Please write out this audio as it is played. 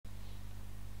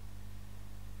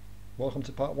Welcome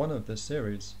to part 1 of this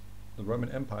series, the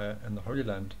Roman Empire and the Holy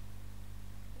Land.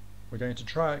 We're going to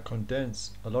try and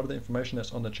condense a lot of the information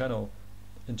that's on the channel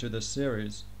into this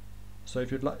series. So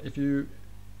if you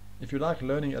like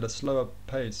learning at a slower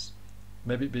pace,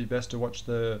 maybe it'd be best to watch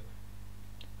the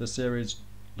series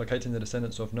Locating the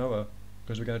Descendants of Noah,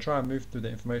 because we're going to try and move through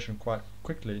the information quite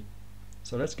quickly.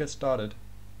 So let's get started.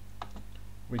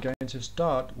 We're going to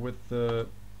start with the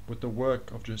work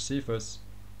of Josephus.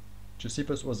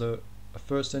 Josephus was a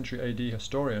 1st century AD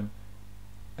historian,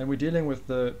 and we're dealing with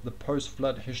the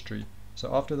post-flood history.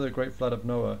 So after the great flood of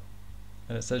Noah,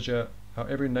 and it says here how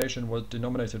every nation was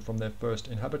denominated from their first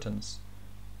inhabitants.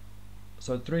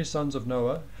 So 3 sons of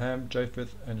Noah, Ham,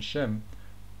 Japheth and Shem.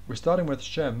 We're starting with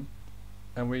Shem,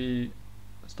 and we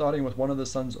starting with one of the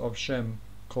sons of Shem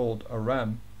called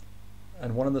Aram,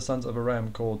 and one of the sons of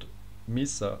Aram called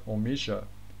Misa or Misha.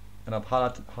 And I've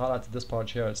highlighted this part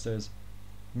here. It says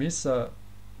Misa,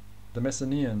 the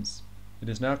Messenians. It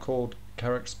is now called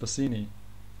Spasini.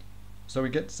 So we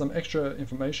get some extra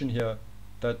information here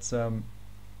that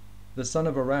the son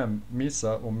of Aram,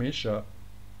 Misa or Misha,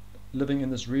 living in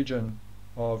this region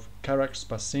of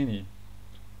Spasini.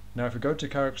 Now if we go to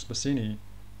Spasini,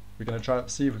 we're going to try to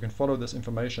see if we can follow this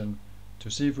information to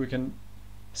see if we can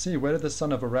see where did the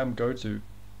son of Aram go to.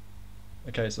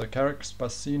 Okay, so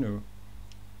Spasinu,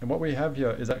 and what we have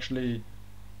here is actually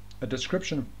a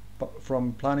description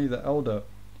from Pliny the Elder.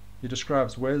 He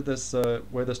describes where this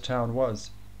town was.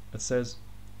 It says,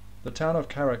 the town of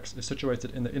Charax is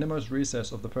situated in the innermost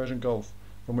recess of the Persian Gulf,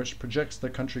 from which projects the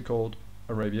country called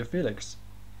Arabia Felix.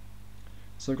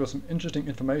 So we've got some interesting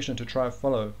information to try and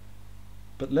follow.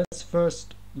 But let's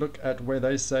first look at where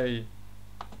they say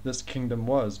this kingdom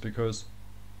was, because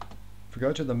if we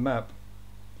go to the map,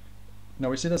 now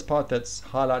we see this part that's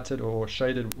highlighted or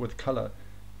shaded with color.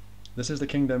 This is the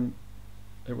kingdom.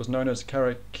 It was known as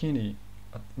Karakini.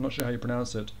 I'm not sure how you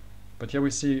pronounce it, but here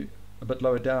we see a bit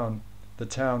lower down the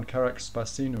town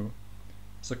Spasinu.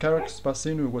 So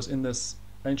Spasinu was in this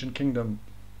ancient kingdom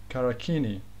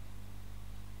Karakini.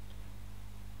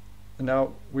 And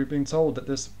now we've been told that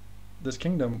this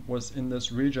kingdom was in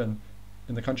this region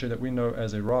in the country that we know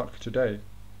as Iraq today.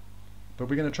 But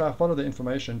we're going to try to follow the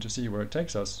information to see where it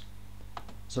takes us.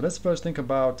 So let's first think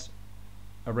about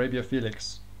Arabia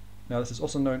Felix. Now this is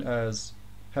also known as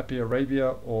Happy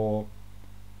Arabia or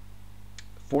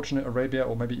Fortunate Arabia,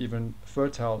 or maybe even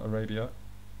Fertile Arabia.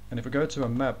 And if we go to a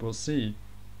map, we'll see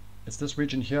it's this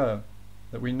region here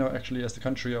that we know actually as the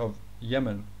country of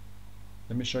Yemen.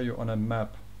 Let me show you on a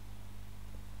map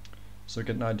so you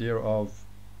get an idea of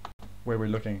where we're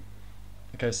looking.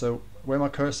 Okay, so where my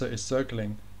cursor is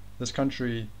circling, this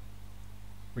country,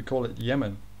 we call it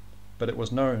Yemen, but it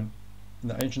was known in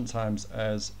the ancient times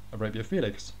as Arabia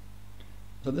Felix.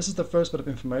 So this is the first bit of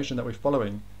information that we're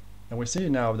following, and we see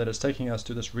now that it's taking us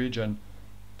to this region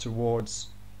towards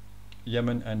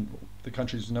Yemen and the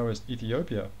countries we know as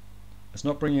Ethiopia. It's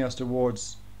not bringing us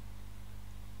towards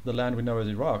the land we know as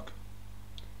Iraq.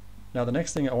 Now the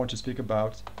next thing I want to speak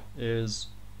about is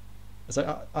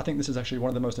I think this is actually one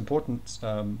of the most important,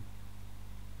 or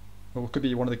it could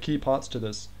be one of the key parts to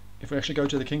this. If we actually go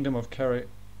to the kingdom of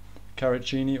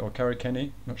Caracini or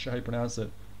Karakeni, not sure how you pronounce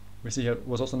it, we see here it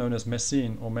was also known as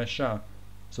Messene or Mesha.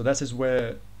 So that is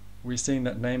where we're seeing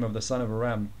that name of the son of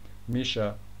Aram,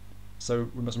 Misha.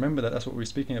 So we must remember that that's what we're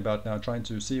speaking about now, trying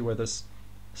to see where this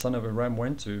son of Aram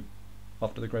went to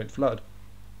after the great flood.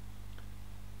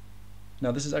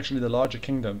 Now this is actually the larger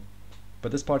kingdom,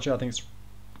 but this part here I think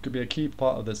could be a key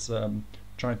part of this,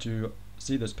 trying to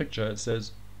see this picture. It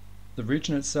says, the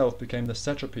region itself became the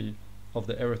satrapy of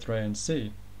the Erythraean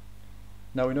Sea.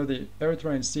 Now we know the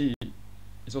Erythraean Sea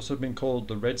is also being called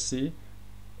the Red Sea,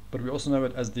 but we also know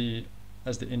it as the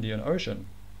Indian Ocean.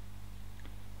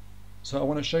 So I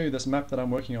want to show you this map that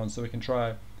I'm working on so we can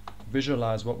try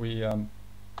visualize what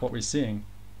we're seeing.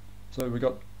 So we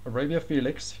got Arabia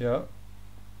Felix here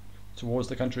towards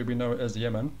the country we know as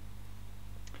Yemen,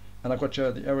 and I've got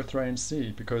here the Erythraean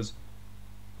Sea, because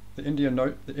the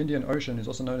Indian Ocean is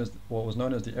also known as, well, was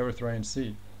known as the Erythraean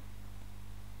Sea.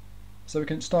 So we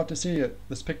can start to see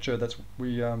this picture that's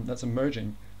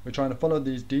emerging. We're trying to follow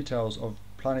these details of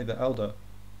Pliny the Elder,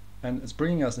 and it's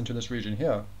bringing us into this region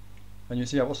here. And you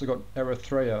see I've also got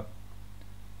Erythrea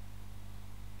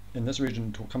in this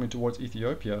region coming towards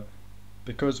Ethiopia,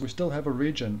 because we still have a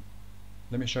region.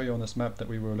 Let me show you on this map that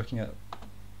we were looking at.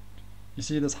 You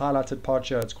see this highlighted part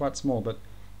here, it's quite small, but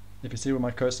if you see where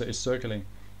my cursor is circling,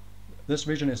 this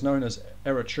region is known as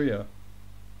Eritrea.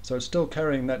 So it's still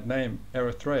carrying that name,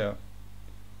 Erythrea.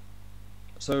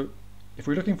 So if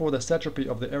we're looking for the satrapy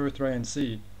of the Erythraean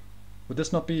Sea, would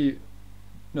this not be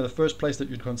the first place that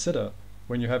you'd consider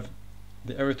when you have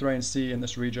the Erythraean Sea in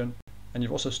this region, and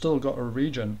you've also still got a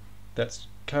region that's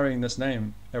carrying this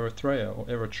name, Erythrea or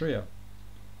Eritrea.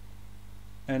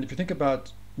 And if you think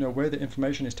about where the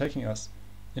information is taking us,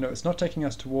 it's not taking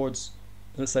us towards,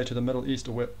 let's say, to the Middle East,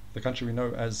 or where the country we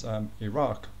know as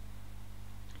Iraq.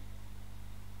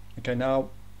 Okay, now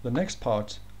the next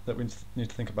part that we need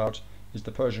to think about is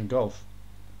the Persian Gulf,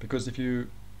 because if you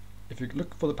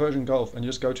look for the Persian Gulf and you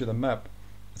just go to the map,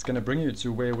 it's going to bring you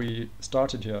to where we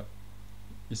started here.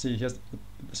 You see,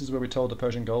 this is where we told the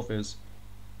Persian Gulf is,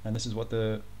 and this is what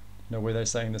where they're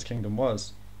saying this kingdom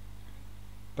was.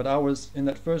 But in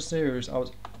that first series, I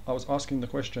was asking the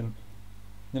question,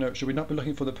 should we not be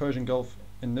looking for the Persian Gulf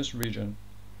in this region?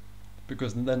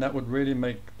 Because then that would really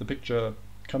make the picture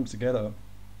come together.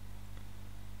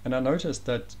 And I noticed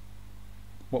that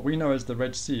what we know as the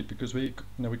Red Sea, because we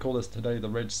call this today the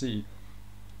Red Sea,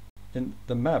 in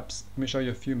the maps, let me show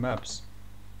you a few maps.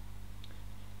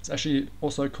 It's actually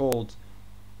also called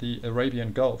the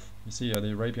Arabian Gulf. You see here,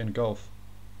 the Arabian Gulf.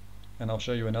 And I'll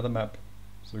show you another map.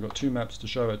 So we've got two maps to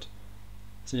show it.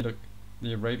 See, look,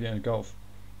 the Arabian Gulf.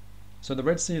 So the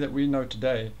Red Sea that we know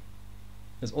today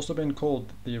has also been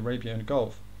called the Arabian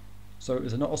Gulf. So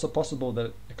is it not also possible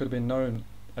that it could have been known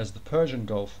as the Persian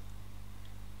Gulf?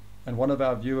 And one of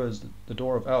our viewers, the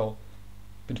Door of El,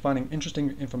 been finding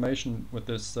interesting information with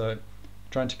this,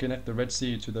 trying to connect the Red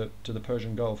Sea to the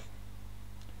Persian Gulf.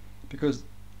 Because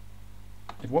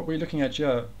if what we're looking at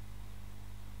here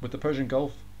with the Persian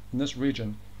Gulf in this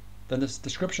region, then this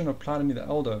description of Pliny the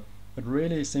Elder, it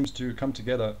really seems to come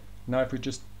together. Now if we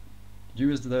just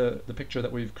use the picture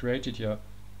that we've created here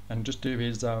and just do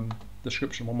his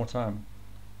description one more time.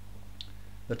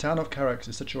 The town of Charax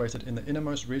is situated in the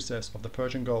innermost recess of the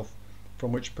Persian Gulf,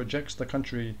 from which projects the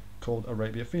country called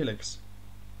Arabia Felix.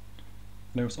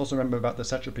 And we must also remember about the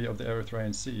satrapy of the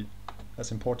Erythraean Sea.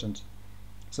 That's important.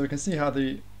 So we can see how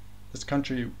this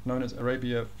country known as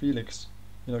Arabia Felix,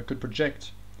 could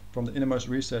project from the innermost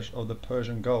recess of the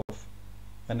Persian Gulf,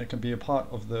 and it can be a part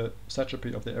of the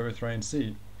satrapy of the Erythraean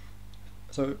Sea.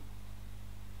 So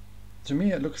to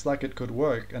me it looks like it could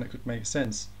work and it could make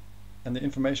sense, and the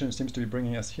information seems to be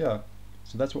bringing us here.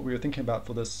 So that's what we were thinking about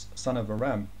for this son of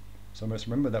Aram. So we must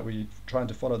remember that we're trying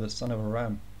to follow this son of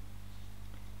Aram.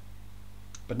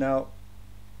 But now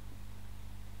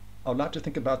I would like to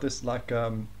think about this like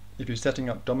if you're setting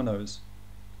up dominoes.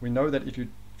 We know that if you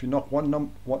knock one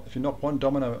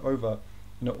domino over,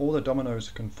 all the dominoes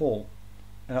can fall.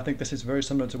 And I think this is very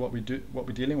similar to what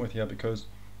we're dealing with here, because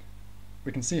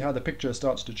we can see how the picture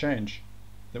starts to change.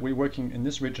 That we're working in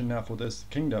this region now for this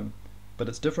kingdom, but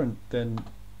it's different than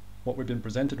what we've been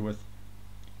presented with.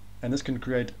 And this can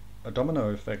create a domino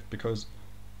effect, because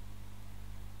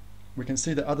we can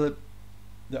see the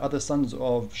other sons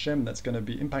of Shem that's going to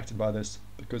be impacted by this.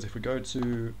 Because if we go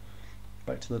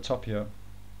back to the top here,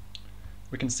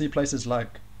 we can see places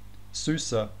like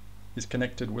Susa is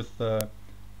connected with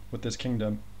this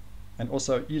kingdom, and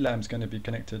also Elam is going to be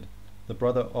connected, the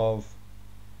brother of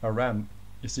Aram.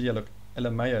 You see here, look,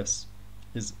 Elamaeus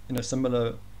is in a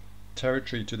similar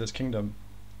territory to this kingdom,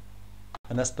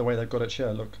 and that's the way they've got it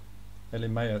here. Look,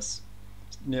 Elamaeus,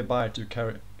 nearby to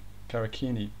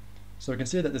Karakini. So we can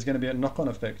see that there's going to be a knock-on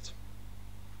effect.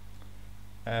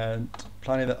 And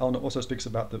Pliny the Elder also speaks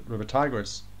about the river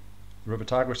Tigris. The river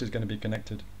Tigris is going to be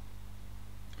connected.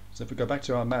 So if we go back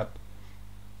to our map,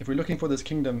 if we're looking for this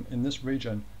kingdom in this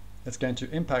region, it's going to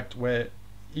impact where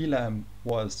Elam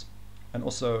was, and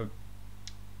also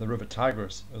the river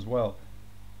Tigris as well.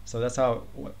 So that's how,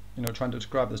 trying to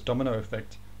describe this domino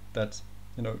effect, that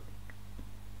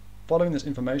following this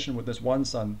information with this one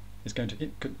son is going to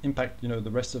impact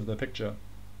the rest of the picture.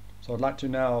 So I'd like to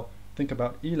now think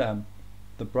about Elam,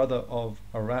 the brother of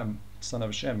Aram, son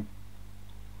of Shem.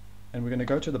 And we're going to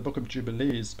go to the book of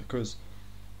Jubilees, because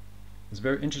it's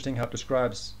very interesting how it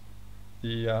describes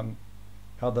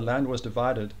how the land was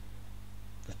divided,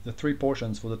 the three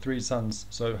portions for the three sons,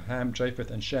 so Ham, Japheth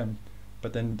and Shem,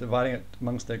 but then dividing it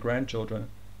amongst their grandchildren.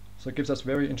 So it gives us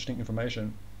very interesting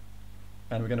information.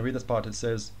 And we're going to read this part. It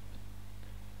says,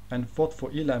 "And forth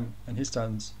for Elam and his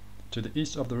sons to the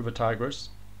east of the river Tigris."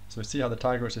 So we see how the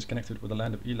Tigris is connected with the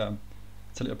land of Elam,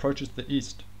 till it approaches the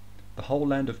east, the whole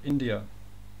land of India.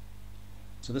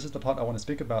 So this is the part I want to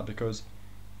speak about, because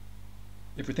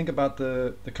if we think about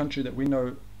the country that we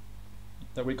know,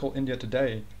 that we call India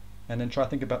today, and then try to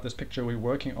think about this picture we're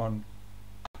working on,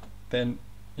 then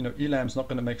Elam's not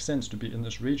going to make sense to be in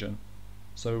this region.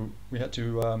 So we had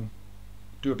to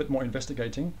do a bit more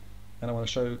investigating, and I want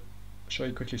to show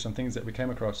you quickly some things that we came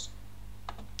across.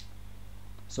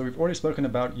 So we've already spoken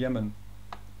about Yemen.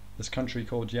 this country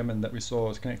called Yemen that we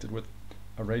saw is connected with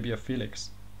Arabia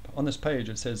Felix. But on this page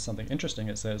it says something interesting.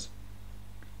 It says,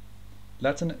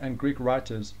 Latin and Greek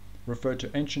writers refer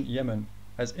to ancient Yemen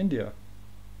as India.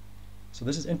 So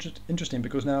this is interesting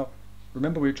because now,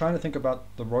 remember, we're trying to think about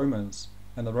the Romans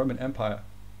and the Roman Empire.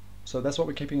 So that's what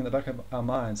we're keeping in the back of our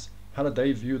minds. How did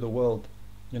they view the world,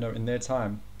 in their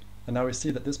time? And now we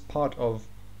see that this part of,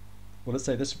 well, let's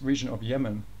say this region of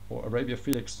Yemen or Arabia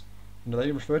Felix,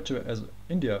 they refer to it as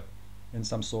India in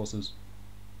some sources.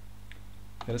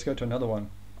 Okay, let's go to another one.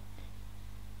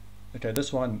 Okay,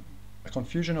 this one, a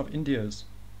confusion of Indias,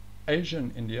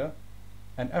 Asian India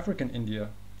and African India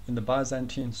in the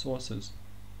Byzantine sources.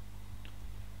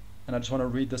 And I just want to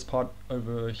read this part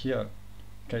over here.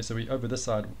 Okay, so over this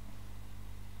side.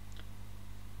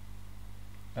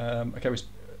 I'm going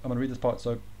to read this part.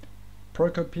 So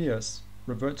Procopius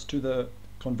reverts to the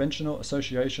conventional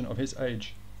association of his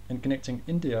age in connecting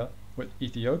India with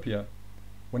Ethiopia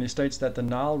when he states that the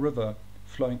Nile River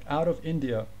flowing out of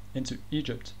India into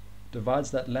Egypt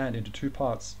divides that land into two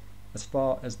parts as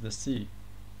far as the sea.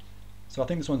 So I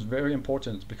think this one's very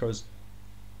important because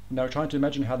now trying to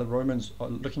imagine how the Romans are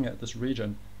looking at this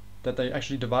region, that they're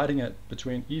actually dividing it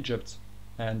between Egypt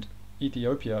and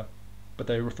Ethiopia, but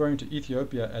they're referring to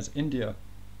Ethiopia as India.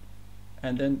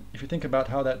 And then if you think about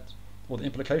how that, or the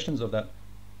implications of that,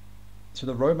 to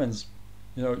the Romans,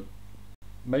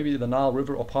 maybe the Nile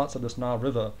River or parts of this Nile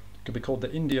River could be called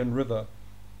the Indian River.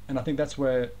 And I think that's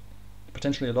where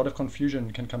potentially a lot of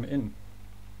confusion can come in.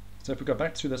 So if we go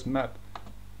back to this map,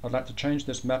 I'd like to change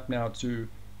this map now to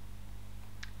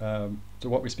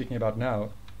what we're speaking about now.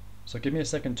 So give me a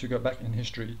second to go back in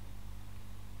history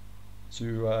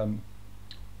to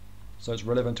so it's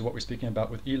relevant to what we're speaking about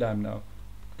with Elam now,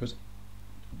 because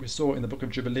we saw in the book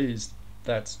of Jubilees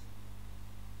that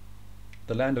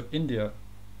the land of India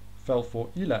fell for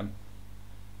Elam.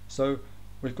 So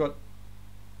we've got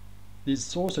these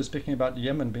sources speaking about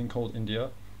Yemen being called India,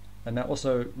 and now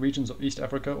also regions of East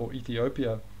Africa or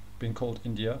Ethiopia being called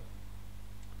India.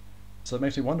 So it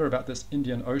makes me wonder about this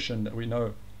Indian Ocean that we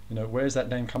know. Where is that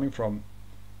name coming from?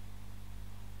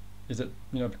 Is it,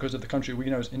 because of the country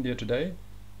we know as India today,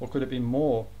 or could it be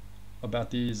more about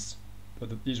these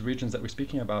regions that we're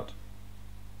speaking about?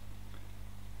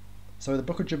 So the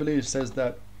book of Jubilees says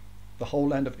that the whole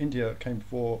land of India came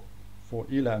for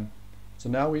Elam. So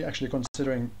now we're actually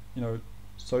considering,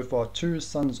 so far two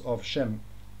sons of Shem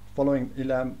following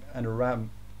Elam and Aram,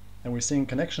 and we're seeing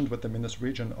connections with them in this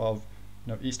region of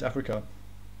East Africa.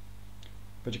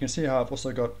 But you can see how I've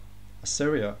also got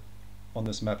Assyria on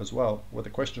this map as well with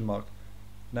a question mark.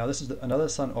 Now this is another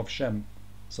son of Shem,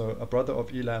 so a brother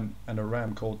of Elam and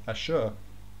Aram called Asshur.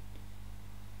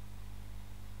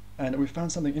 And we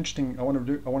found something interesting I want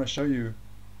to show you,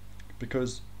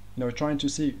 because we're trying to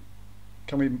see,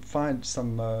 can we find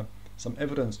some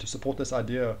evidence to support this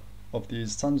idea of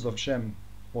these sons of Shem,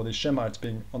 or these Shemites,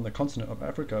 being on the continent of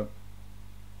Africa.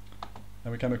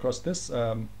 And we came across this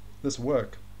this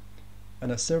work,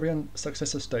 an Assyrian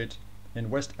successor state in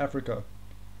West Africa,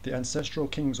 the ancestral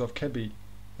kings of Kebi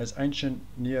as ancient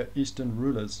Near Eastern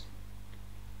rulers.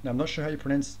 Now I'm not sure how you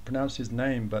pronounce his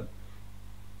name, but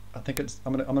I think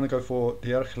I'm gonna go for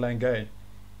Diarch.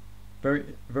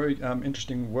 Very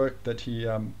interesting work that he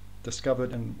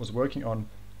discovered and was working on.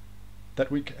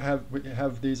 That we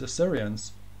have these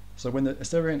Assyrians. So when the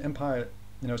Assyrian Empire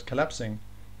is collapsing,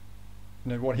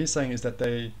 what he's saying is that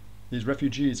these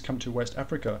refugees come to West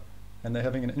Africa, and they're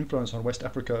having an influence on West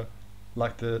Africa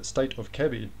like the state of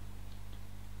Kebi.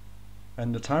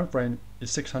 And the time frame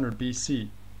is 600 BC.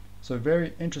 So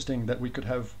very interesting that we could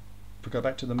have, if we go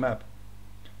back to the map,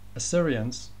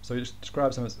 Assyrians, so he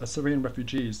describes them as Assyrian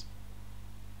refugees,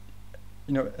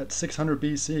 at 600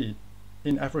 BC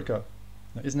in Africa.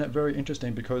 Now, isn't that very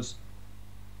interesting? Because,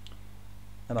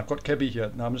 and I've got Kebi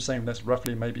here. Now I'm just saying that's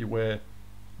roughly maybe where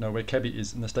Kebi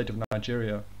is in the state of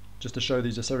Nigeria, just to show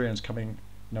these Assyrians coming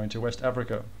into West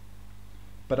Africa.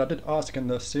 But I did ask in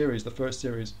the series, the first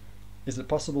series, is it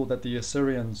possible that the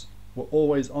Assyrians were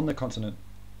always on the continent,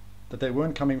 that they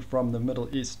weren't coming from the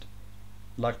Middle East,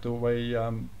 like the way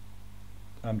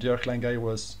Diarch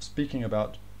was speaking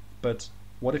about? But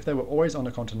what if they were always on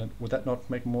the continent? Would that not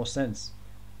make more sense?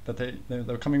 That they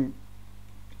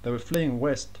were fleeing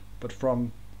west, but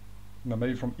from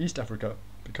maybe from East Africa?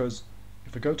 Because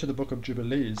if we go to the book of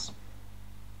Jubilees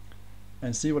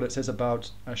and see what it says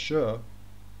about Asshur,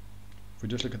 if we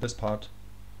just look at this part,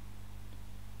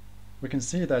 we can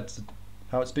see that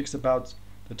how it speaks about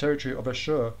the territory of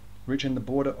Asshur reaching the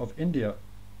border of India.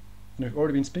 And we've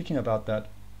already been speaking about that.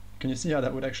 Can you see how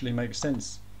that would actually make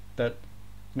sense? That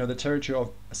the territory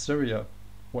of Assyria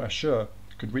or Asshur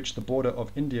could reach the border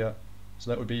of India, so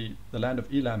that would be the land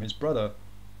of Elam, his brother,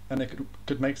 and it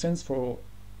could make sense for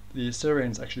the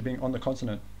Assyrians actually being on the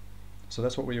continent. So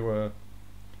that's what we were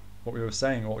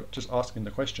saying, or just asking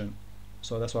the question.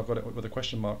 So that's why I've got it with a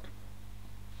question mark.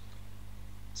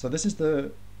 So this is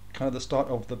the kind of the start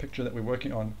of the picture that we're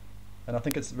working on, and I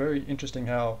think it's very interesting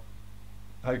how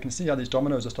you can see how these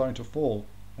dominoes are starting to fall,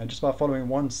 and just by following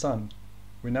one sun,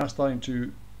 we're now starting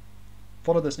to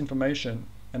follow this information,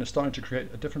 and it's starting to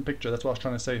create a different picture. That's what I was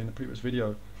trying to say in the previous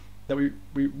video, that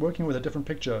we're working with a different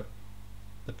picture.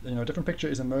 A different picture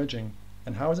is emerging,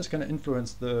 and how is this going to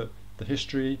influence the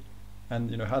history,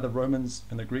 and how the Romans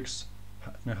and the Greeks,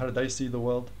 how did they see the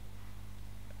world?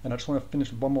 And I just want to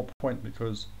finish with one more point,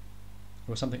 because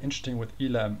there was something interesting with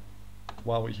Elam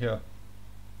while we're here.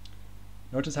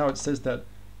 Notice how it says that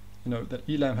that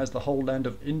Elam has the whole land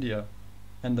of India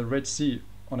and the Red Sea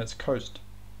on its coast.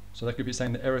 So that could be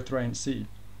saying the Erythraean Sea.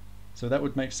 So that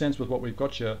would make sense with what we've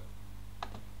got here,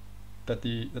 that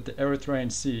the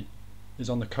Erythraean Sea is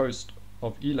on the coast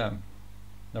of Elam.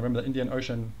 Now remember, the Indian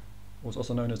Ocean was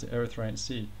also known as the Erythraean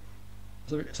Sea.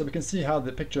 So we can see how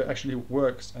the picture actually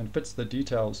works and fits the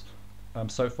details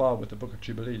so far with the Book of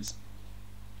Jubilees.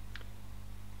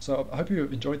 So I hope you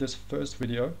enjoyed this first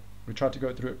video. We tried to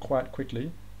go through it quite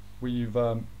quickly. We've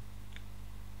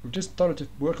just started to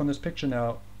work on this picture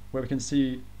now, where we can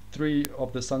see 3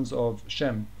 of the sons of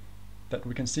Shem. That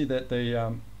we can see that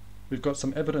we've got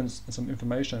some evidence and some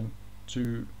information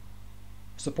to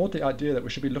support the idea that we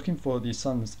should be looking for these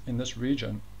sons in this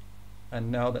region,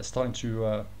 and now that's starting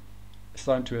to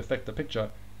affect the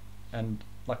picture. And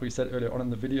like we said earlier on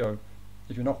in the video,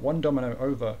 if you knock one domino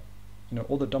over,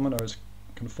 all the dominoes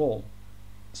can fall.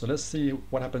 So let's see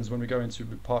what happens when we go into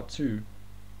part 2,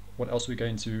 what we're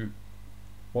going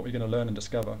to learn and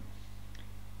discover.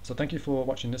 So thank you for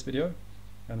watching this video,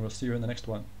 and we'll see you in the next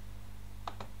one.